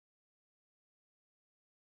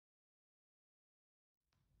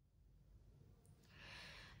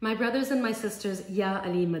My brothers and my sisters, Ya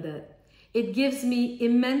Ali Madad, it gives me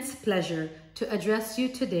immense pleasure to address you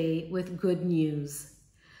today with good news.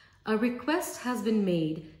 A request has been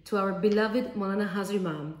made to our beloved Maulana Hazar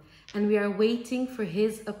Imam, and we are waiting for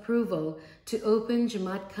his approval to open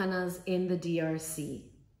Jamaat Khanas in the DRC.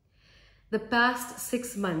 The past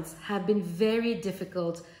 6 months have been very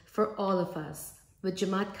difficult for all of us, with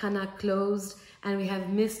Jamaat Khana closed, and we have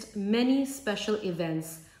missed many special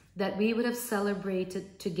events that we would have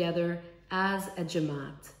celebrated together as a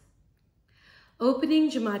Jamaat.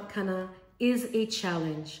 Opening Jamaat Khana is a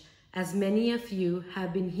challenge, as many of you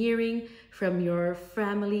have been hearing from your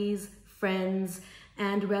families, friends,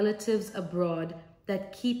 and relatives abroad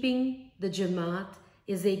that keeping the Jamaat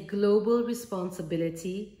is a global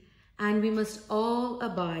responsibility, and we must all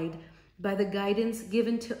abide by the guidance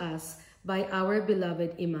given to us by our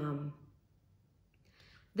beloved Imam.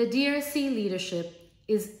 The DRC leadership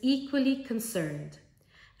is equally concerned,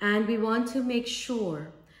 and we want to make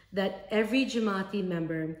sure that every Jamaati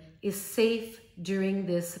member is safe during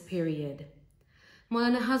this period.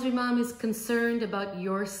 Maulana Hazar Imam is concerned about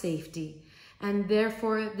your safety, and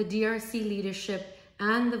therefore the DRC leadership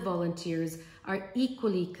and the volunteers are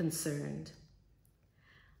equally concerned.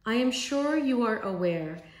 I am sure you are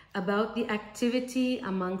aware about the activity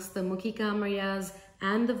amongst the Mukhi Kamariyas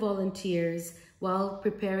and the volunteers while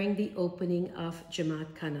preparing the opening of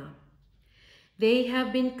Jamaat Khana. They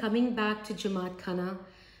have been coming back to Jamaat Khana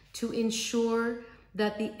to ensure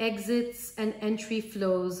that the exits and entry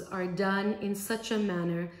flows are done in such a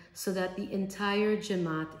manner so that the entire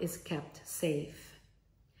Jamaat is kept safe.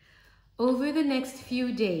 Over the next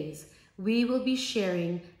few days, we will be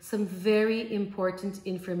sharing some very important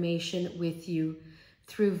information with you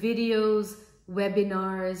through videos,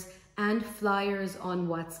 webinars, and flyers on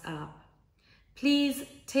WhatsApp. Please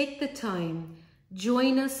take the time,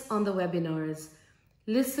 join us on the webinars,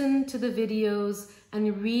 listen to the videos,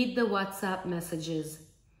 and read the WhatsApp messages.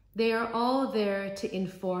 They are all there to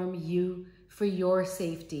inform you for your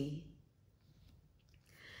safety.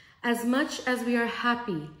 As much as we are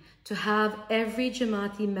happy to have every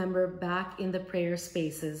Jamaati member back in the prayer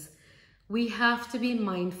spaces, we have to be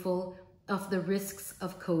mindful of the risks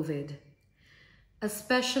of COVID,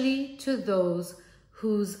 especially to those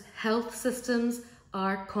whose health systems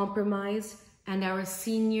are compromised and our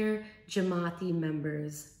senior Jamaati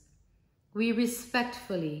members. We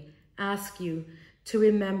respectfully ask you to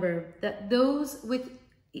remember that those with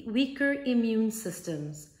weaker immune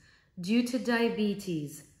systems due to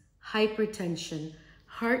diabetes, hypertension,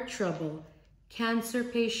 heart trouble, cancer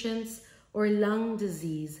patients, or lung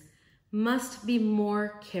disease must be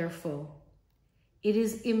more careful. It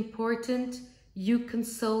is important you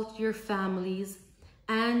consult your families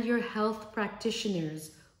and your health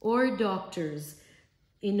practitioners or doctors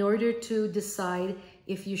in order to decide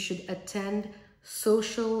if you should attend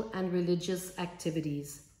social and religious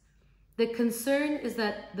activities. The concern is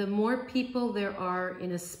that the more people there are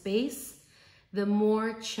in a space, the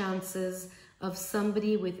more chances of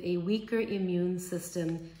somebody with a weaker immune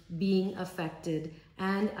system being affected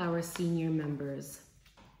and our senior members.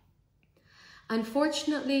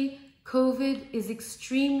 Unfortunately, COVID is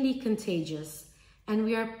extremely contagious, and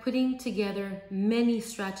we are putting together many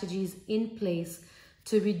strategies in place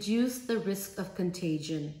to reduce the risk of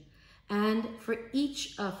contagion and for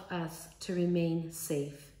each of us to remain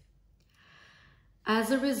safe.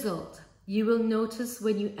 As a result, you will notice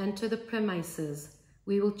when you enter the premises,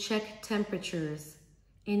 we will check temperatures,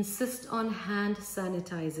 insist on hand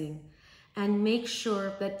sanitizing, and make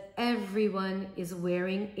sure that everyone is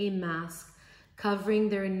wearing a mask covering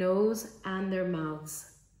their nose and their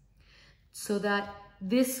mouths, so that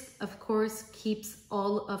this, of course, keeps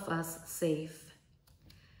all of us safe.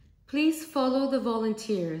 Please follow the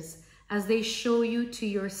volunteers as they show you to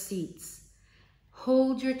your seats.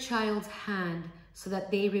 Hold your child's hand so that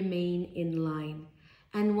they remain in line.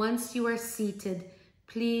 And once you are seated,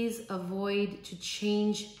 please avoid to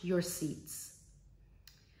change your seats.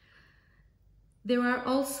 There are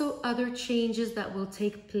also other changes that will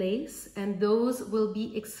take place, and those will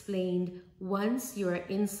be explained once you are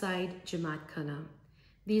inside Jamaat Khana.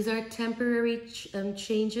 These are temporary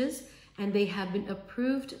changes, and they have been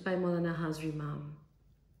approved by Maulana Hazar Imam.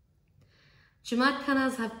 Jamaat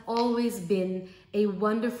Khanas have always been a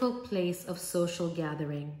wonderful place of social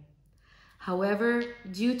gathering. However,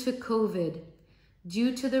 due to COVID,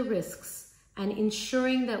 due to the risks, and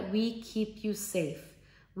ensuring that we keep you safe,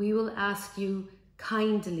 we will ask you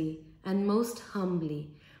kindly and most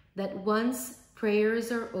humbly that once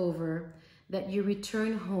prayers are over, that you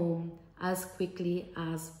return home as quickly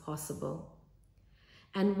as possible.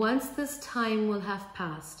 And once this time will have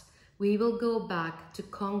passed, we will go back to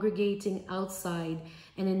congregating outside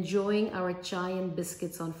and enjoying our chai and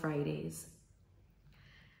biscuits on Fridays.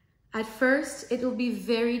 At first, it will be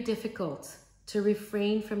very difficult to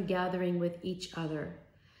refrain from gathering with each other,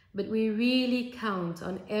 but we really count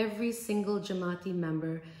on every single Jamaati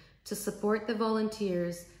member to support the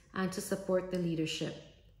volunteers and to support the leadership.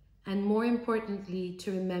 And more importantly,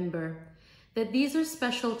 to remember that these are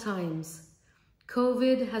special times.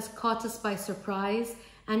 COVID has caught us by surprise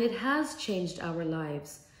and it has changed our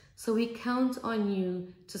lives. So we count on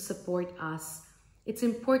you to support us. It's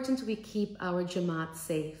important we keep our Jamaat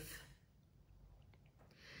safe.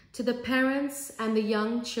 To the parents and the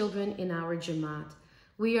young children in our Jamaat,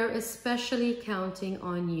 we are especially counting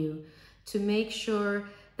on you to make sure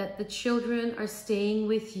that the children are staying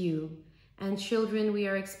with you. And children, we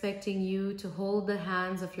are expecting you to hold the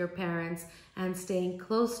hands of your parents and staying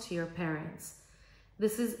close to your parents.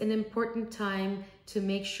 This is an important time to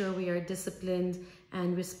make sure we are disciplined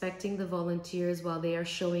and respecting the volunteers while they are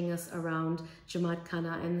showing us around Jamaat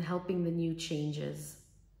Khana and helping the new changes.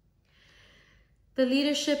 The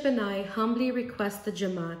leadership and I humbly request the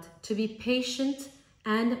Jamaat to be patient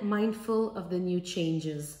and mindful of the new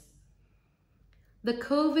changes. The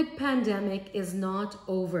COVID pandemic is not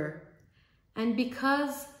over. And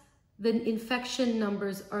because the infection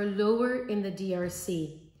numbers are lower in the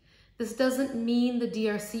DRC, this doesn't mean the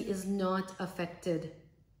DRC is not affected.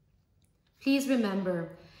 Please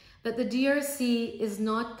remember that the DRC is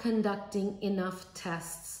not conducting enough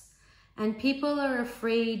tests, and people are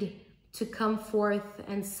afraid to come forth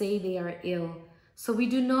and say they are ill. So we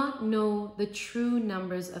do not know the true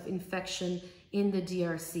numbers of infection in the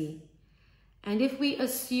DRC. And if we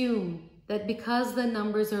assume that because the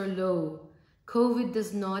numbers are low, COVID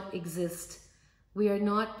does not exist, we are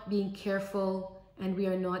not being careful and we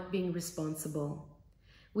are not being responsible.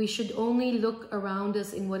 We should only look around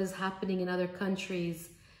us in what is happening in other countries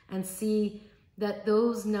and see that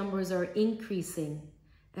those numbers are increasing,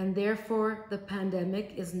 and therefore the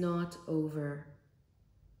pandemic is not over.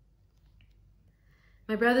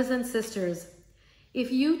 My brothers and sisters,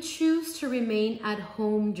 if you choose to remain at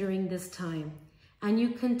home during this time, and you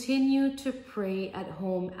continue to pray at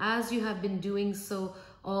home as you have been doing so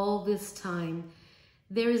all this time,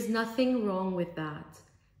 there is nothing wrong with that.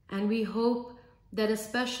 And we hope that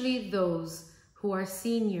especially those who are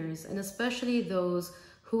seniors and especially those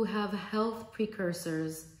who have health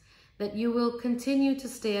precursors, that you will continue to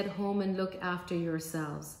stay at home and look after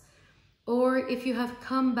yourselves. Or if you have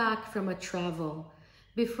come back from a travel,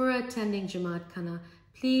 before attending Jamaat Khana,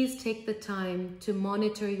 please take the time to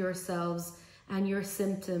monitor yourselves and your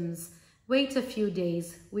symptoms. Wait a few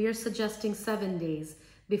days. We are suggesting 7 days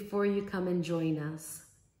before you come and join us.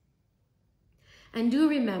 And do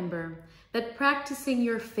remember that practicing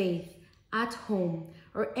your faith at home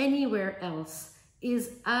or anywhere else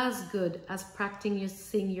is as good as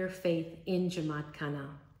practicing your faith in Jamaat Khana.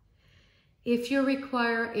 If you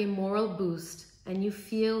require a moral boost and you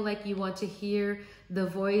feel like you want to hear the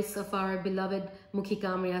voice of our beloved Mukhi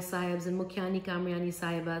Kamriya Sahibs and Mukhyani Kamriyani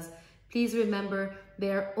Sahibas, please remember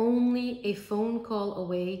they are only a phone call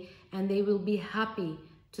away and they will be happy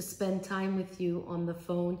to spend time with you on the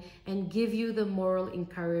phone and give you the moral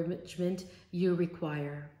encouragement you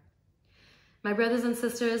require. My brothers and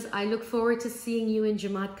sisters, I look forward to seeing you in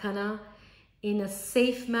Jamaat Khana in a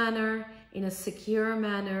safe manner, in a secure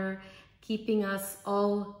manner, keeping us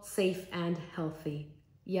all safe and healthy.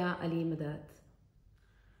 Ya Ali Madad.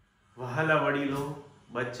 વહાલા વડીલો,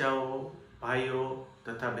 બચ્ચાઓ, ભાઈઓ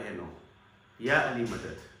તથા બહેનો, યા અલી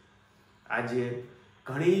મદદ. આજે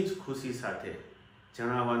ઘણી જ ખુશી સાથે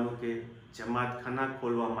જણાવવાનું કે જમાત ખાના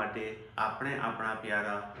ખોલવા માટે આપણે આપણા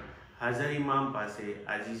પ્યારા હાજર ઇમામ પાસે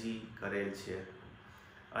આજીજી કરેલ છે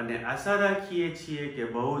અને આશા રાખીએ છીએ કે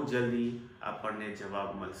બહુ જલ્દી આપણને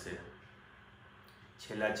જવાબ મળશે.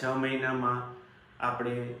 છેલ્લા 6 મહિનામાં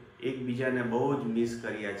આપણે એકબીજાને બહુ જ મિસ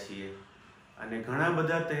કર્યા છીએ અને ઘણા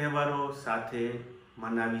બધા તહેવારો સાથે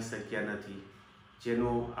મનાવી શક્યા નથી,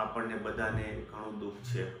 જેનું આપણને બધાને ઘણું દુઃખ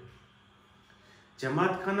છે.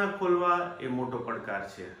 જમાતખાના ખોલવા એ મોટો પડકાર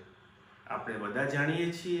છે. આપણે બધા જાણીએ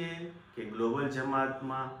છીએ કે ગ્લોબલ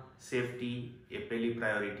જમાતમાં સેફટી એ પહેલી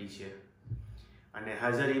પ્રાયોરિટી છે અને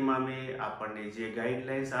હાજર ઇમામે આપણને જે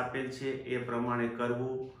ગાઈડલાઇન્સ આપેલ છે એ પ્રમાણે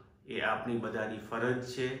કરવું એ આપણી બધાની ફરજ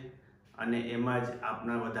છે અને એમાં જ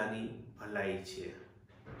આપણા બધાની ભલાઈ છે.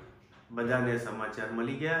 બધાને સમાચાર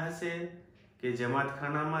મળી ગયા હશે કે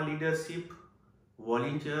જમાતખાનામાં લીડરશિપ,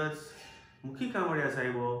 વોલેન્ટિયર્સ, મુખી કામડિયા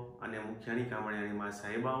સાહેબો અને મુખ્યાણી કામડિયાની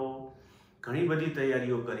સાહેબાઓ ઘણી બધી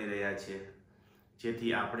તૈયારીઓ કરી રહ્યા છે,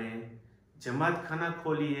 જેથી આપણે જમાતખાના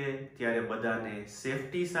ખોલીએ ત્યારે બધાને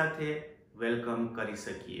સેફટી સાથે વેલકમ કરી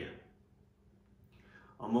શકીએ.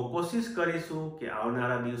 અમે કોશિશ કરીશું કે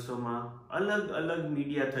આવનારા દિવસોમાં અલગ અલગ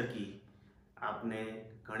મીડિયા થકી આપને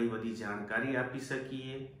ઘણી બધી જાણકારી આપી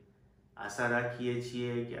શકીએ. આશા રાખીએ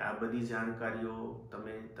છીએ કે આ બધી જાણકારીઓ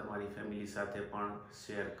તમે તમારી ફેમિલી સાથે પણ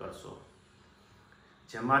શેર કરશો.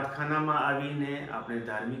 જમાતખાનામાં આવીને આપણે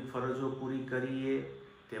ધાર્મિક ફરજો પૂરી કરીએ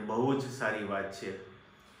તે બહુ જ સારી વાત છે.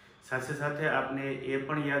 સાથે સાથે આપણે એ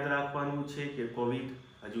પણ યાદ રાખવાનું છે કે કોવિડ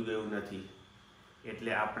હજુ ગયું નથી,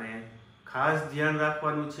 એટલે આપણે ખાસ ધ્યાન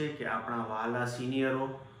રાખવાનું છે કે આપણા વહાલા સિનિયરો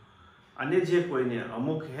અને જે કોઈને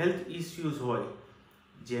અમુક હેલ્થ ઇસ્યુઝ હોય,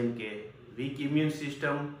 જેમ કે week immune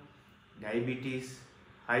system, diabetes,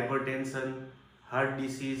 hypertension, heart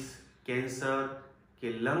disease, cancer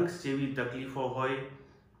કે લંગ્સ જેવી તકલીફો હોય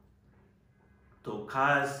તો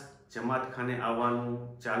ખાસ જમાતખાને આવવાનું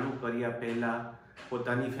ચાલુ કર્યા પહેલાં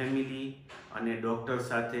પોતાની ફેમિલી અને ડૉક્ટર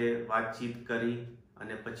સાથે વાતચીત કરી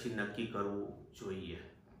અને પછી નક્કી કરવું જોઈએ.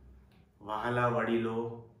 વહાલા વડીલો,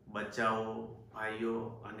 બચ્ચાઓ, ભાઈઓ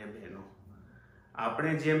અને બહેનો,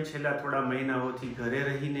 આપણે જેમ છેલ્લા થોડા મહિનાઓથી ઘરે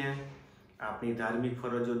રહીને આપણી ધાર્મિક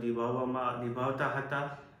ફરજો નિભાવતા હતા,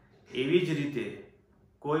 એવી જ રીતે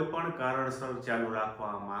કોઈ પણ કારણસર ચાલુ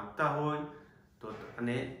રાખવા માંગતા હોય તો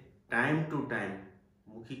અને ટાઈમ ટુ ટાઈમ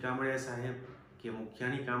મુખી કામળિયા સાહેબ કે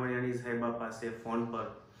મુખિયાણી કામળિયાની સાહેબા પાસે ફોન પર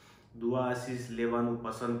દુઆ આશીષ લેવાનું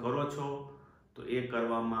પસંદ કરો છો તો એ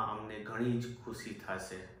કરવામાં અમને ઘણી જ ખુશી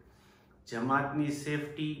થશે. જમાતની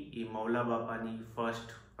સેફટી એ મૌલા બાપાની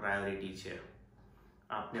ફર્સ્ટ પ્રાયોરિટી છે.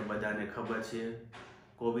 આપને બધાને ખબર છે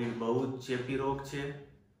કોવિડ બહુ જ ચેપી રોગ છે,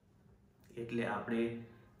 એટલે આપણે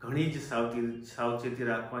ઘણી જ સાવચેતી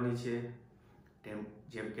રાખવાની છે.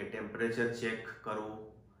 જેમ કે ટેમ્પરેચર ચેક કરવું,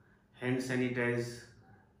 હેન્ડ સેનિટાઈઝ,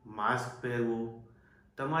 માસ્ક પહેરવું,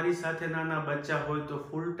 તમારી સાથે નાના બચ્ચા હોય તો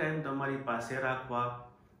ફૂલ ટાઈમ તમારી પાસે રાખવા.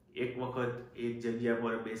 એક વખત એક જગ્યા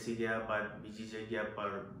પર બેસી ગયા બાદ બીજી જગ્યા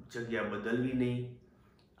પર જગ્યા બદલવી નહીં.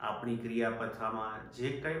 આપણી ક્રિયાપથામાં જે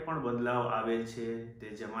કંઈ પણ બદલાવ આવેલ છે તે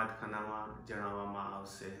જમાતખાનામાં જણાવવામાં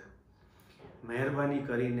આવશે. મહેરબાની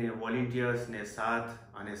કરીને વોલેન્ટિયર્સને સાથ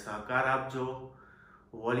અને સહકાર આપજો.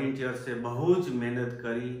 વોલેન્ટિયર્સે બહુ જ મહેનત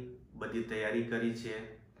કરી બધી તૈયારી કરી છે.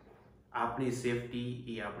 આપણી સેફટી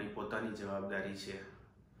એ આપણી પોતાની જવાબદારી છે.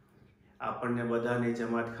 આપણને બધાને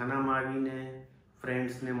જમાતખાનામાં આવીને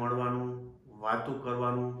ફ્રેન્ડ્સને મળવાનું, વાતો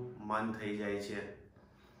કરવાનું મન થઈ જાય છે.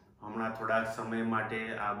 હમણાં થોડાક સમય માટે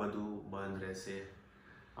આ બધું બંધ રહેશે.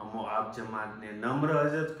 અમો આપ જમાતને નમ્ર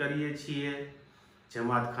અરજ કરીએ છીએ,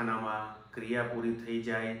 જમાતખાનામાં ક્રિયા પૂરી થઈ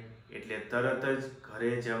જાય એટલે તરત જ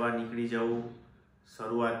ઘરે જવા નીકળી જવું.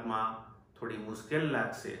 શરૂઆતમાં થોડી મુશ્કેલ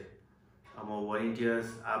લાગશે. અમો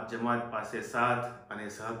વોલેન્ટિયર્સ આપ જમાત પાસે સાથ અને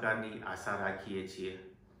સહકારની આશા રાખીએ છીએ.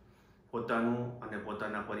 પોતાનું અને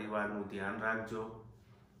પોતાના પરિવારનું ધ્યાન રાખજો.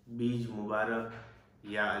 બીજ મુબારક.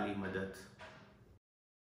 યા અલી મદદ.